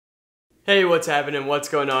Hey, what's happening? What's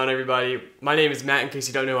going on, everybody? My name is Matt, in case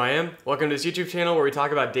you don't know who I am. Welcome to this YouTube channel where we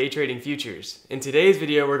talk about day trading futures. In today's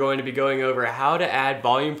video, we're going to be going over how to add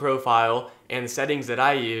volume profile and the settings that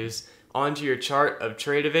I use onto your chart of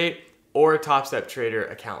Tradovate or Topstep Trader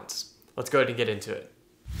accounts. Let's go ahead and get into it.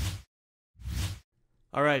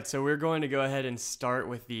 All right, so we're going to go ahead and start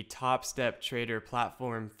with the Topstep Trader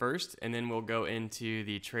platform first, and then we'll go into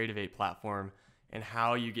the Tradovate platform and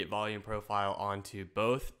how you get volume profile onto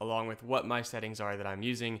both, along with what my settings are that I'm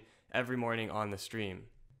using every morning on the stream.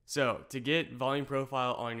 So to get volume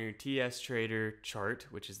profile on your TS Trader chart,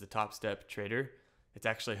 which is the Topstep Trader, it's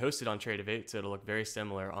actually hosted on Tradovate, so it'll look very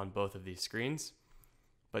similar on both of these screens.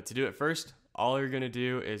 But to do it first, all you're gonna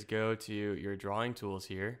do is go to your drawing tools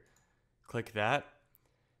here, click that,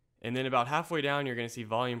 and then about halfway down, you're gonna see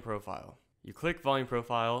volume profile. You click volume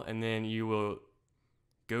profile, and then you will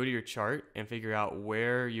go to your chart and figure out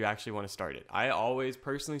where you actually want to start it. I always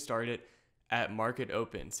personally start it at market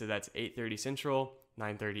open. So that's 8:30 Central,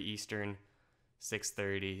 9:30 Eastern,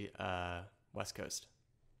 6:30 West Coast.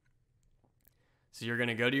 So you're going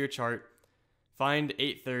to go to your chart, find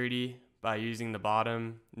 8:30 by using the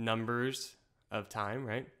bottom numbers of time,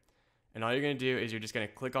 right? And all you're going to do is you're just going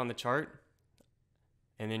to click on the chart,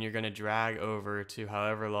 and then you're going to drag over to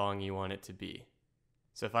however long you want it to be.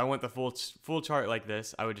 So if I want the full chart like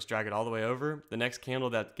this, I would just drag it all the way over. The next candle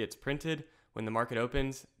that gets printed, when the market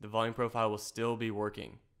opens, the volume profile will still be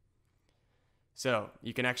working. So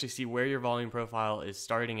you can actually see where your volume profile is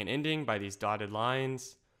starting and ending by these dotted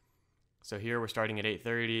lines. So here we're starting at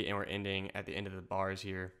 8:30 and we're ending at the end of the bars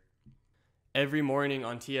here. Every morning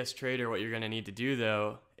on TS Trader, what you're going to need to do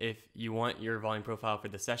though, if you want your volume profile for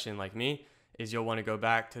the session like me, is you'll want to go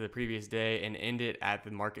back to the previous day and end it at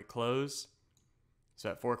the market close. So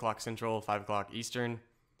at 4 o'clock Central, 5 o'clock Eastern,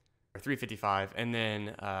 or 3:55, and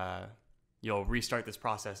then you'll restart this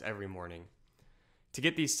process every morning. To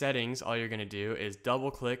get these settings, all you're going to do is double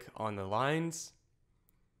click on the lines.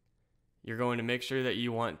 You're going to make sure that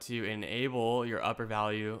you want to enable your upper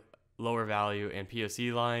value, lower value, and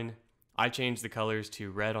POC line. I change the colors to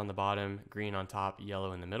red on the bottom, green on top,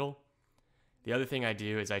 yellow in the middle. The other thing I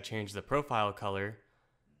do is I change the profile color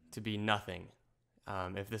to be nothing.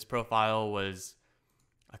 If this profile was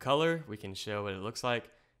a color, we can show what it looks like.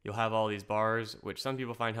 You'll have all these bars, which some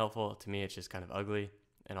people find helpful. To me, it's just kind of ugly,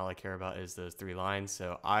 and all I care about is those 3 lines.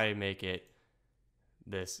 So I make it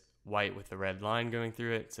this white with the red line going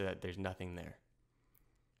through it so that there's nothing there.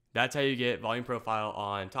 That's how you get volume profile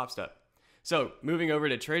on Topstep. So moving over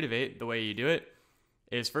to Tradovate, the way you do it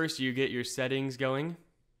is first you get your settings going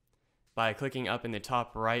by clicking up in the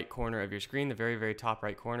top right corner of your screen, the very, very top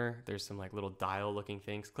right corner. There's some like little dial looking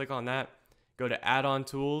things. Click on that. Go to add-on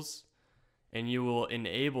tools, and you will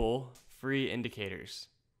enable free indicators.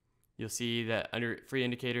 You'll see that under free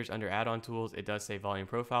indicators, under add-on tools, it does say volume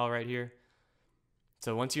profile right here.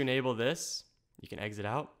 So once you enable this, you can exit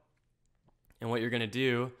out. And what you're going to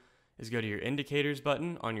do is go to your indicators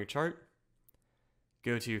button on your chart,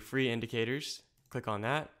 go to free indicators, click on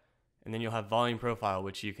that, and then you'll have volume profile,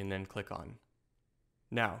 which you can then click on.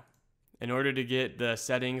 Now, in order to get the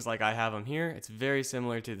settings like I have them here, it's very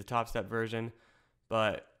similar to the Topstep version,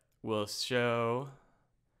 but we'll show,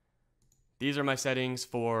 these are my settings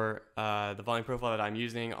for the volume profile that I'm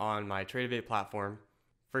using on my Tradovate platform.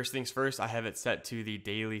 First things first, I have it set to the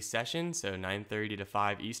daily session, so 9:30 to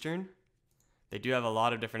 5 Eastern. They do have a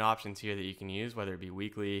lot of different options here that you can use, whether it be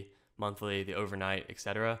weekly, monthly, the overnight,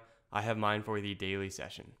 etc. I have mine for the daily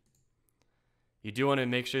session. You do want to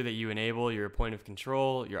make sure that you enable your point of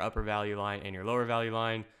control, your upper value line, and your lower value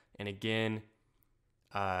line. And again,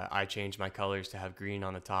 I change my colors to have green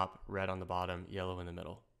on the top, red on the bottom, yellow in the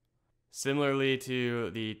middle. Similarly to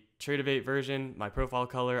the Tradovate version, my profile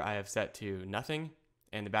color I have set to nothing,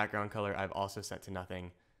 and the background color I've also set to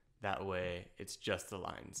nothing. That way, it's just the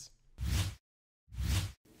lines.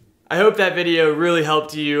 I hope that video really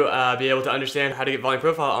helped you be able to understand how to get volume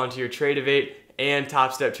profile onto your Tradovate and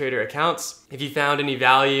Topstep Trader accounts. If you found any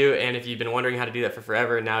value, and if you've been wondering how to do that for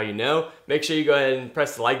forever and now you know, make sure you go ahead and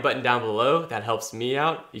press the like button down below. That helps me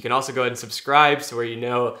out. You can also go ahead and subscribe so where you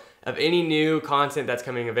know of any new content that's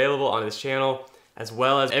coming available on this channel, as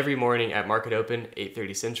well as every morning at market open,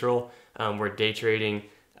 8:30 Central, we're day trading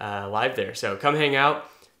live there. So come hang out,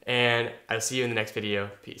 and I'll see you in the next video.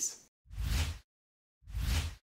 Peace.